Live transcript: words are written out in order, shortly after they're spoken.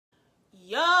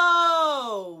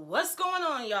What's going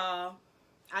on, y'all?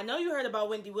 I know you heard about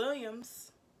Wendy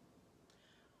Williams.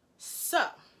 So,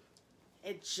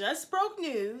 it just broke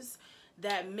news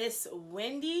that Miss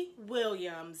Wendy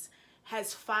Williams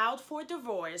has filed for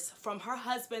divorce from her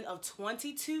husband of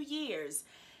 22 years,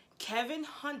 Kevin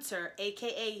Hunter,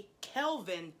 aka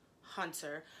Kelvin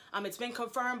Hunter. It's been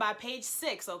confirmed by Page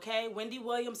 6, okay? Wendy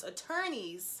Williams'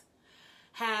 attorneys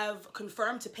have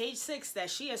confirmed to Page 6 that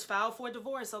she has filed for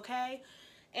divorce, okay?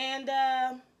 And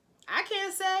I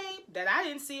can't say that I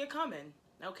didn't see it coming,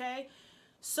 okay?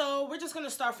 So we're just going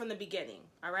to start from the beginning,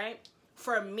 all right?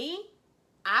 For me,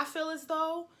 I feel as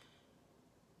though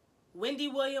Wendy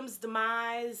Williams'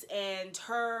 demise and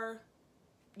her,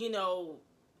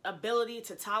 ability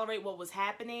to tolerate what was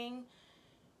happening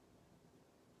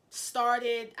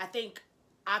started, I think,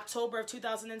 October of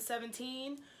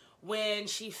 2017 when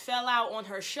she fell out on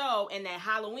her show in that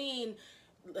Halloween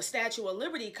Statue of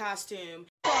Liberty costume.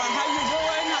 How you doing?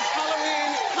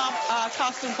 Halloween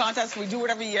costume contest. We do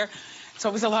it every year. It's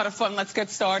always a lot of fun. Let's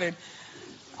get started.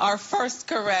 Our first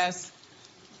caress.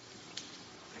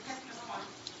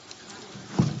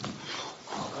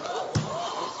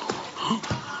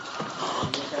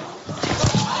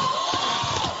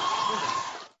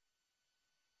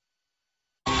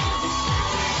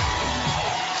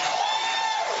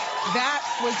 That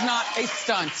was not a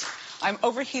stunt. I'm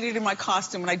overheated in my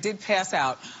costume, and I did pass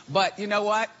out. But you know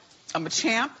what? I'm a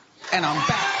champ, and I'm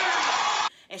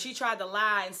back. And she tried to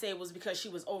lie and say it was because she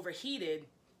was overheated,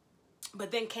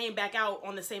 but then came back out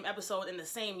on the same episode in the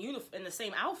same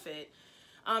outfit.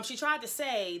 She tried to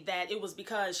say that it was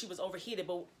because she was overheated,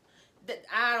 but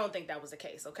I don't think that was the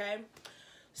case, okay?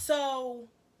 So,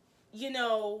 it's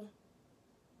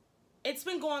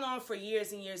been going on for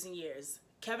years and years and years.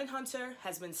 Kevin Hunter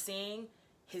has been seeing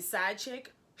his side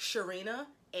chick, Sharina,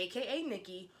 aka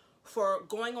Nikki, for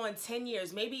going on 10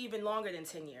 years, maybe even longer than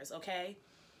 10 years, okay?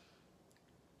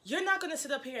 You're not going to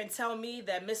sit up here and tell me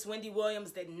that Miss Wendy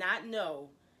Williams did not know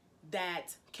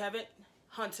that Kevin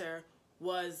Hunter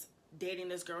was dating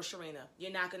this girl, Sharina.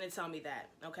 You're not going to tell me that,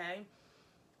 okay?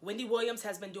 Wendy Williams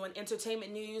has been doing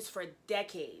entertainment news for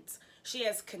decades. She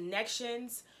has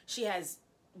connections. She has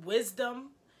wisdom.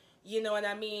 You know what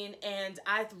I mean? And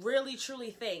I really,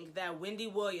 truly think that Wendy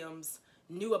Williams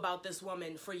knew about this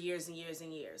woman for years and years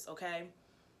and years, okay?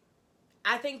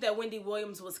 I think that Wendy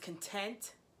Williams was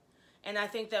content. And I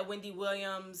think that Wendy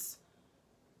Williams,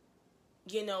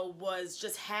 was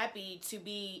just happy to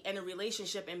be in a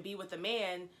relationship and be with a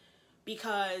man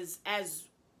because, as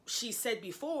she said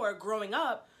before, growing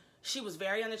up, she was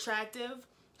very unattractive.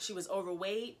 She was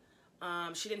overweight.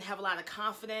 She didn't have a lot of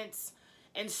confidence.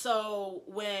 And so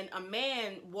when a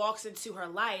man walks into her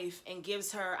life and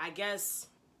gives her, I guess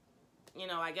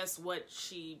what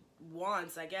she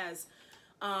wants, I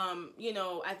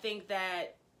think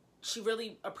that she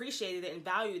really appreciated it and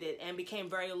valued it and became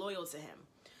very loyal to him.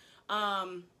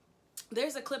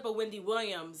 There's a clip of Wendy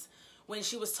Williams when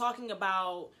she was talking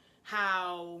about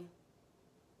how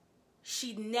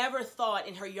she never thought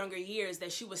in her younger years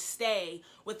that she would stay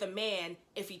with a man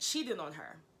if he cheated on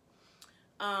her.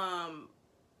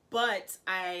 But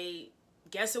I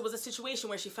guess it was a situation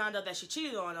where she found out that he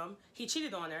cheated on her,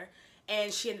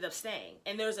 and she ended up staying.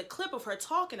 And there's a clip of her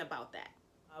talking about that.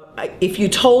 If you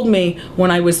told me when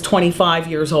I was 25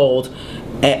 years old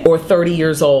or 30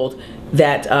 years old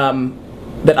that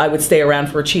that I would stay around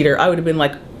for a cheater, I would have been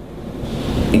like,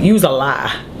 you's a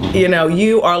lie.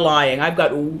 You are lying. I've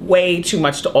got way too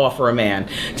much to offer a man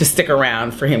to stick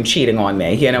around for him cheating on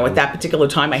me. At that particular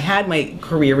time, I had my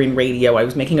career in radio. I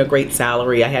was making a great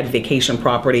salary. I had vacation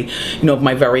property, of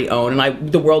my very own,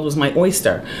 and the world was my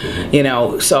oyster.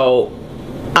 So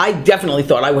I definitely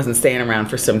thought I wasn't staying around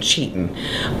for some cheating.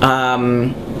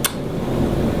 But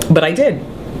I did.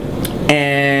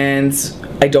 And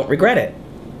I don't regret it.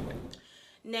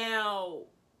 Now,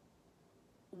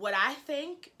 what I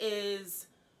think is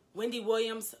Wendy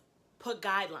Williams put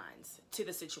guidelines to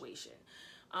the situation.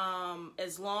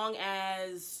 As long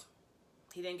as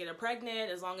he didn't get her pregnant,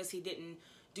 as long as he didn't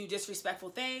do disrespectful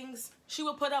things, she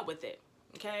would put up with it,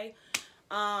 okay?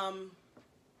 I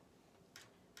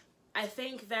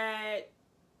think that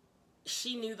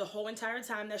she knew the whole entire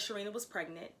time that Sharina was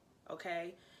pregnant,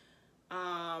 okay?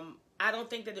 I don't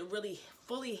think that it really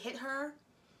fully hit her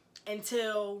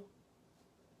until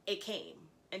it came.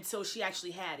 Until she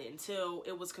actually had it, until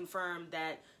it was confirmed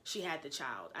that she had the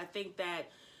child. I think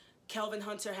that Kelvin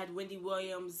Hunter had Wendy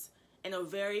Williams in a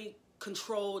very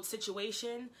controlled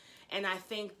situation, and I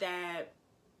think that,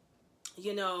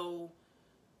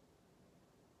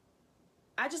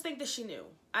 I just think that she knew.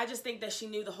 I just think that she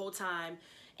knew the whole time,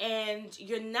 And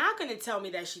you're not going to tell me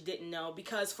that she didn't know,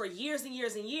 because for years and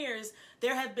years and years,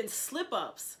 there have been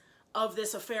slip-ups of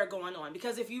this affair going on.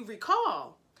 Because if you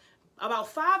recall, about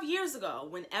 5 years ago,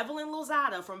 when Evelyn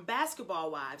Lozada from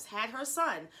Basketball Wives had her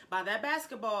son by that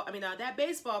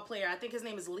baseball player, I think his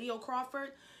name is Leo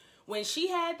Crawford, when she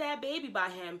had that baby by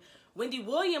him, Wendy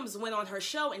Williams went on her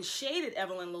show and shaded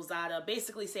Evelyn Lozada,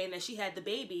 basically saying that she had the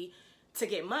baby to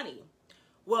get money.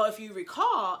 Well, if you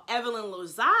recall, Evelyn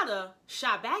Lozada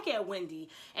shot back at Wendy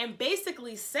and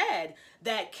basically said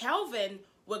that Kelvin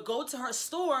would go to her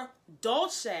store,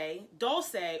 Dulce,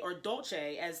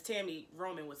 as Tammy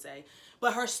Roman would say,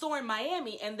 but her store in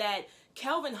Miami, and that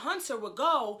Kelvin Hunter would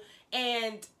go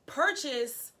and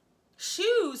purchase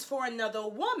shoes for another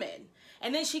woman.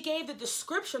 And then she gave the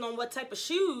description on what type of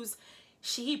shoes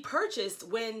he purchased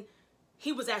when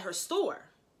he was at her store.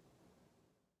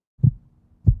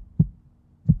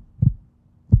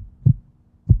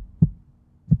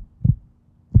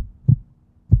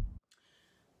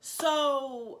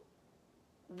 So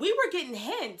we were getting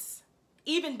hints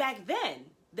even back then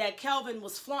that Kelvin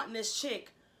was flaunting this chick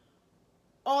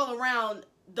all around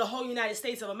the whole United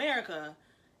States of America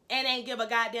and ain't give a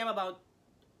goddamn about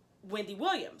Wendy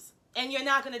Williams. And you're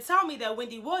not going to tell me that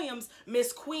Wendy Williams,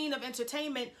 Miss Queen of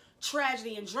Entertainment,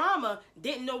 Tragedy, and Drama,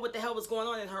 didn't know what the hell was going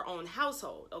on in her own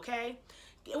household, okay?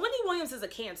 Wendy Williams is a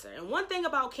Cancer. And one thing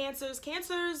about Cancers,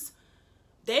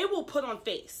 they will put on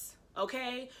face,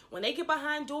 okay? When they get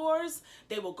behind doors,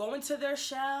 they will go into their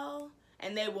shell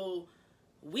and they will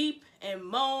weep and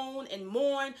moan and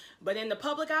mourn. But in the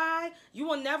public eye, you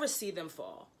will never see them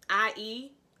fall,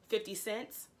 i.e. 50 Cent,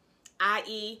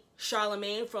 i.e.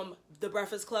 Charlamagne from The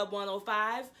Breakfast Club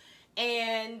 105.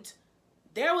 And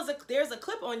there's a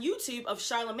clip on YouTube of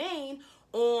Charlamagne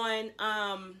on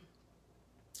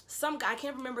some guy, I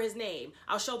can't remember his name.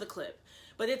 I'll show the clip.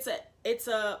 But it's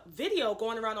a video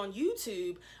going around on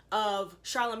YouTube of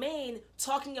Charlamagne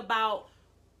talking about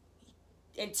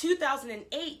in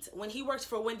 2008 when he worked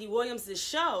for Wendy Williams'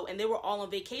 show and they were all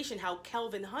on vacation, how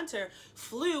Kelvin Hunter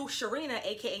flew Sharina,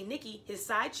 aka Nikki, his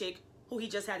side chick, who he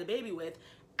just had a baby with,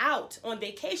 out on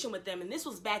vacation with them. And this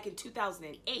was back in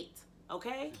 2008,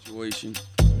 okay? Situation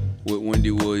with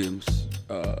Wendy Williams,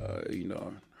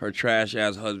 her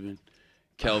trash-ass husband,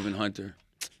 Kelvin Hunter,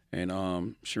 and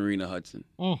Sharina Hudson.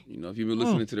 If you've been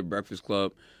listening to The Breakfast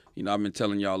Club, I've been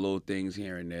telling y'all little things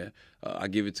here and there. I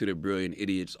give it to the Brilliant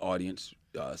Idiots audience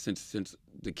since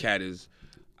the cat is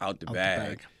out the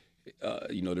bag.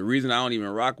 The reason I don't even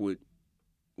rock with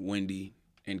Wendy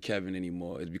and Kevin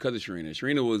anymore is because of Sharina.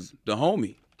 Sharina was the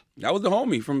homie. That was the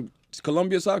homie from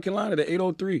Columbia, South Carolina, the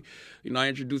 803. I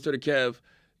introduced her to Kev,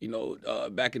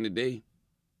 back in the day.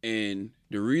 And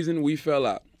the reason we fell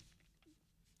out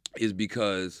is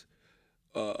because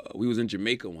we was in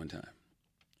Jamaica one time,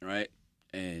 right?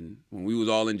 And when we was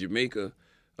all in Jamaica,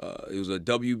 it was a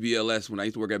WBLS. When I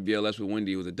used to work at BLS with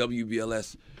Wendy, it was a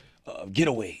WBLS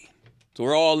getaway. So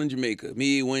we're all in Jamaica.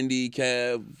 Me, Wendy,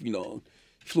 Kev, he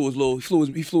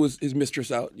flew his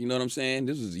mistress out. You know what I'm saying?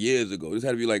 This was years ago. This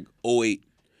had to be like 2008.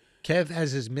 Kev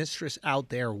has his mistress out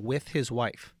there with his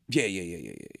wife.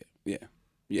 Yeah.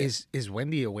 Is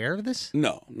Wendy aware of this?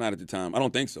 No, not at the time. I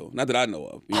don't think so. Not that I know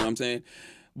of. You know what I'm saying?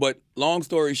 But long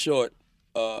story short,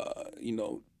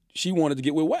 she wanted to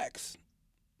get with Wax,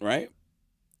 right?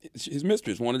 His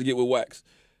mistress wanted to get with Wax.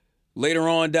 Later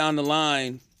on down the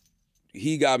line,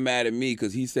 he got mad at me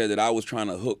because he said that I was trying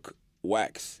to hook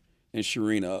Wax and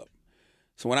Sharina up.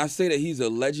 So when I say that he's a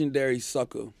legendary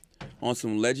sucker on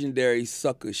some legendary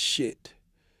sucker shit,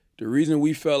 the reason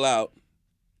we fell out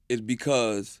is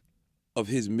because of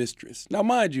his mistress. Now,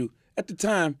 mind you, at the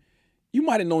time, you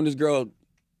might have known this girl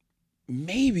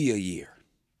maybe a year.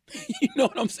 You know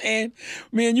what I'm saying?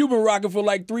 Man, you've been rocking for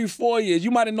like 3-4 years.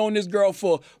 You might have known this girl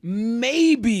for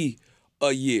maybe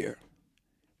a year.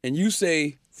 And you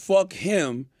say, fuck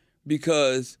him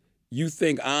because you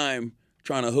think I'm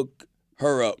trying to hook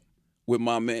her up with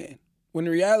my man. When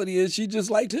the reality is she just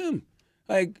liked him.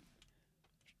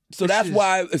 So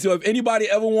if anybody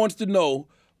ever wants to know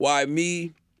why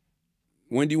me,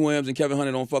 Wendy Williams, and Kevin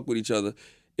Hunter don't fuck with each other,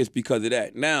 it's because of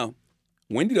that. Now,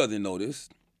 Wendy doesn't know this.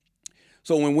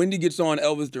 So when Wendy gets on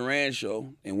Elvis Duran's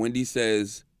show and Wendy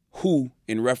says, who,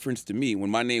 in reference to me,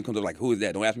 when my name comes up, like, who is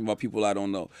that? Don't ask me about people I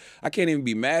don't know. I can't even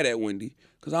be mad at Wendy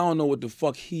because I don't know what the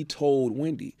fuck he told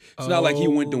Wendy. It's not like he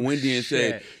went to Wendy and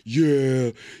said, yeah,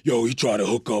 he tried to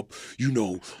hook up,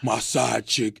 my side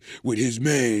chick with his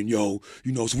man, so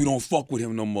we don't fuck with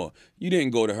him no more. You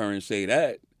didn't go to her and say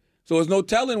that. So there's no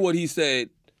telling what he said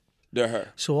to her.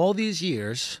 So all these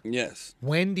years, yes,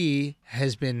 Wendy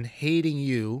has been hating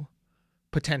you,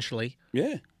 potentially,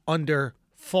 under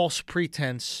false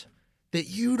pretense that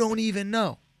you don't even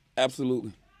know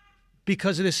Absolutely.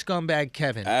 because of this scumbag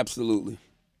Kevin. Absolutely.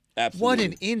 Absolutely. What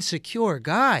an insecure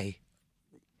guy.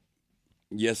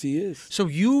 Yes, he is. So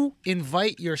you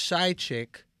invite your side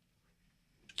chick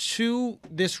to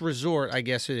this resort, I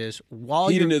guess it is, while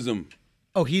Hedonism.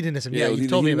 Oh, hedonism. Yeah, Yeah, you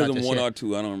told me about this. Hedonism 1 Yeah. or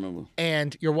 2. I don't remember.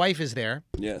 And your wife is there,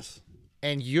 Yes.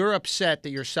 and you're upset that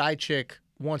your side chick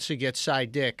wants to get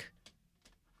side dick.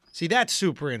 See, that's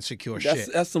super insecure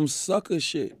shit. That's some sucker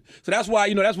shit. So that's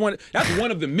why, that's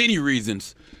one of the many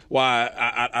reasons why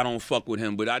I don't fuck with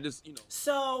him. But I just,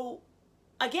 So,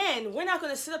 again, we're not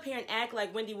going to sit up here and act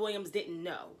like Wendy Williams didn't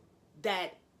know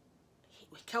that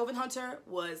Kelvin Hunter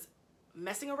was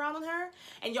messing around on her.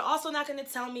 And you're also not going to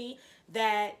tell me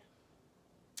that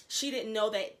she didn't know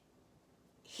that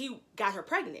he got her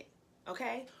pregnant,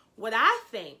 okay? What I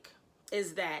think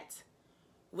is that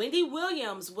Wendy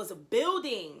Williams was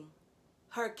building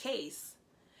her case,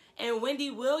 and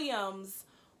Wendy Williams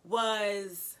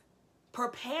was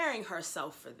preparing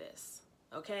herself for this,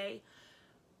 okay?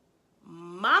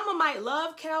 Mama might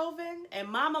love Kelvin, and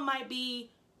Mama might be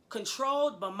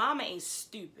controlled, but Mama ain't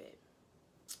stupid.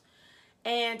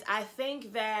 And I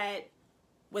think that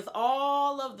with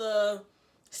all of the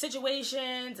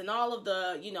situations and all of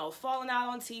the, falling out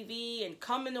on TV and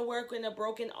coming to work in a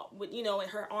broken, and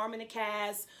her arm in a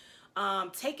cast,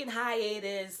 taking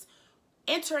hiatus,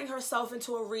 entering herself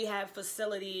into a rehab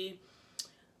facility,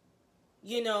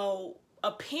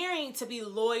 appearing to be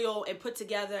loyal and put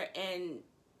together and,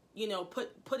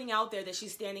 putting out there that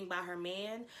she's standing by her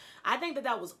man. I think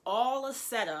that was all a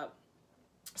setup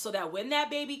so that when that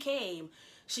baby came,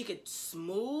 she could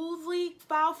smoothly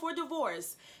file for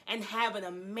divorce and have an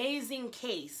amazing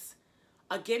case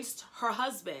against her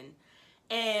husband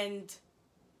and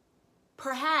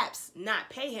perhaps not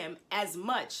pay him as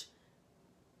much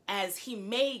as he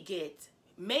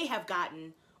may have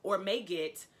gotten or may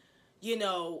get,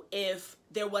 if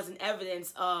there wasn't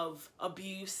evidence of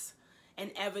abuse and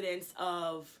evidence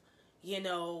of,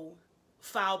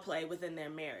 foul play within their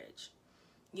marriage.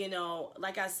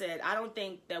 Like I said, I don't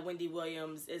think that Wendy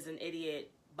Williams is an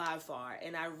idiot by far.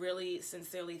 And I really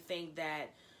sincerely think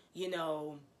that,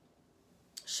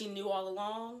 she knew all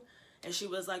along. And she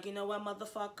was like, you know what,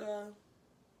 motherfucker?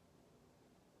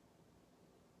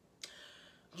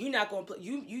 You're not going to,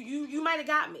 you might have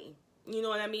got me. You know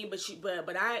what I mean? But you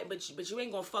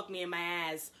ain't going to fuck me in my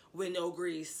ass with no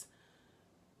grease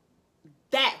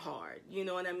that hard. You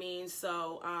know what I mean?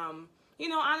 So,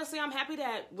 honestly, I'm happy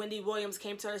that Wendy Williams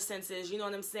came to her senses. You know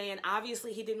what I'm saying?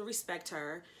 Obviously, he didn't respect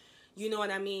her. You know what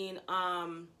I mean?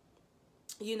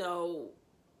 He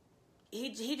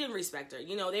didn't respect her.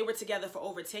 They were together for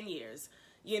over 10 years.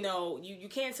 You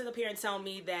can't sit up here and tell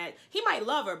me that he might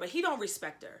love her, but he don't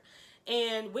respect her.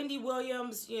 And Wendy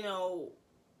Williams,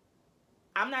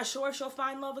 I'm not sure if she'll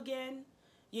find love again.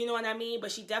 You know what I mean?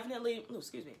 But she definitely,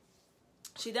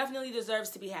 she definitely deserves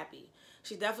to be happy.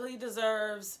 She definitely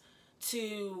deserves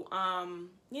to,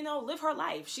 live her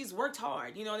life. She's worked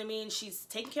hard. You know what I mean? She's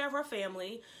taken care of her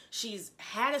family. She's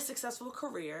had a successful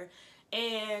career.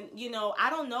 And, I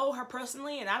don't know her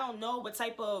personally, and I don't know what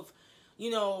type of,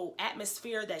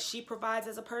 atmosphere that she provides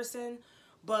as a person.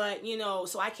 But,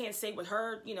 so I can't say with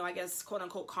her, I guess, quote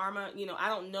unquote, karma, I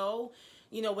don't know,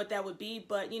 what that would be.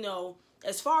 But,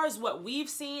 as far as what we've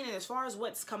seen and as far as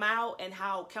what's come out and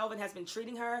how Kelvin has been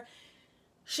treating her,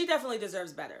 she definitely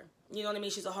deserves better. You know what I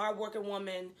mean? She's a hardworking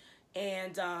woman.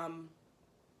 And,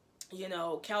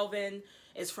 Kelvin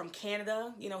is from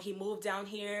Canada. He moved down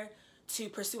here to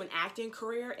pursue an acting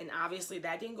career. And obviously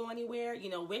that didn't go anywhere.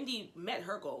 Wendy met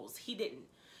her goals. He didn't.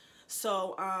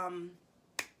 So,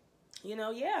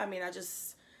 yeah, I mean,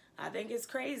 I think it's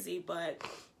crazy. But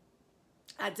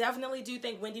I definitely do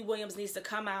think Wendy Williams needs to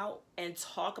come out and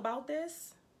talk about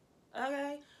this.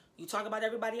 Okay? You talk about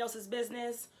everybody else's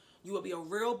business. You would be a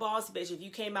real boss bitch if you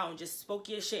came out and just spoke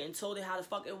your shit and told it how the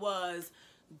fuck it was,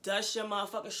 dust your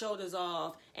motherfucking shoulders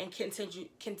off, and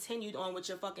continued on with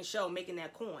your fucking show, making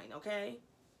that coin, okay?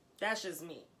 That's just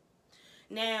me.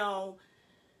 Now,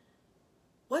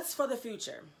 what's for the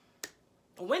future?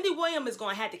 Wendy Williams is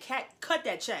going to have to cut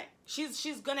that check.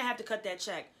 She's going to have to cut that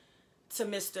check to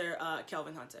Mr.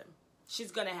 Kelvin Hunter.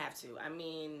 She's going to have to. I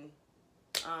mean,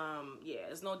 yeah,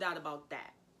 there's no doubt about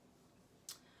that.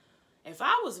 If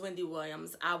I was Wendy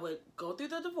Williams, I would go through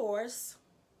the divorce,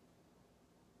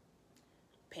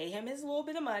 pay him his little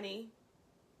bit of money,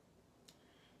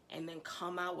 and then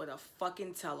come out with a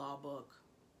fucking tell-all book.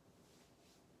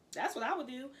 That's what I would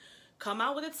do. Come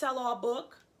out with a tell-all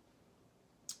book,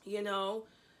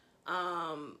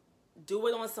 Do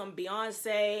it on some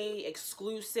Beyonce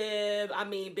exclusive. I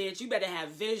mean, bitch, you better have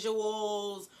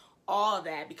visuals, all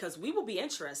that, because we will be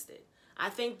interested. I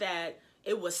think that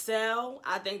it will sell.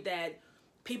 I think that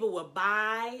people will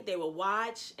buy, they will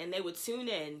watch, and they would tune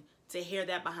in to hear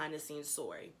that behind the scenes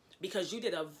story. Because you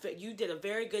did a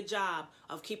very good job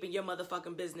of keeping your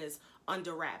motherfucking business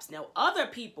under wraps. Now, other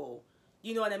people,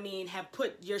 you know what I mean, have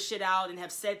put your shit out and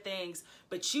have said things,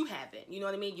 but you haven't. You know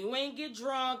what I mean? You ain't get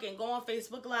drunk and go on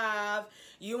Facebook Live.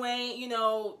 You ain't,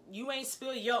 you ain't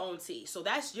spill your own tea. So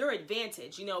that's your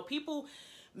advantage. You know, people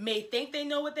may think they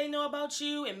know what they know about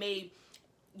you and may,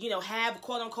 have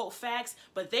quote unquote facts,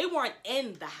 but they weren't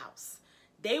in the house.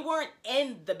 They weren't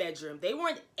in the bedroom. They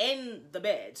weren't in the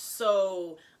bed.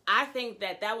 So I think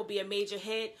that would be a major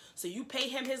hit. So you pay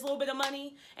him his little bit of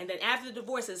money, and then after the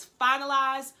divorce is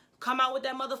finalized, come out with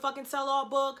that motherfucking tell-all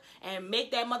book and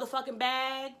make that motherfucking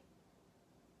bag.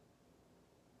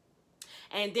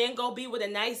 And then go be with a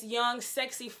nice, young,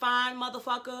 sexy, fine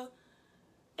motherfucker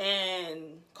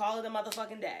and call it a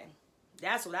motherfucking day.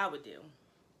 That's what I would do.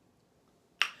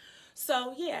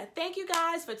 So, yeah, thank you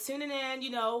guys for tuning in.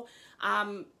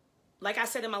 Like I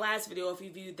said in my last video, if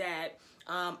you viewed that,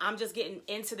 I'm just getting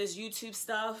into this YouTube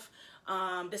stuff.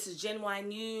 This is Gen Y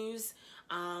News.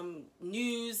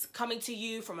 News coming to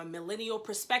you from a millennial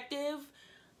perspective.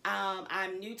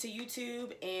 I'm new to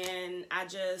YouTube, and I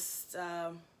just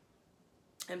am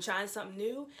trying something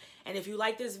new. And if you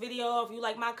like this video, if you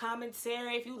like my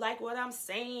commentary, if you like what I'm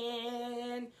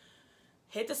saying,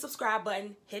 hit the subscribe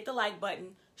button, hit the like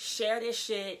button, share this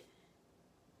shit,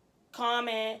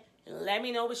 comment, and let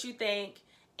me know what you think.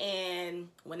 And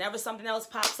whenever something else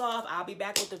pops off, I'll be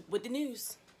back with the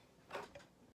news.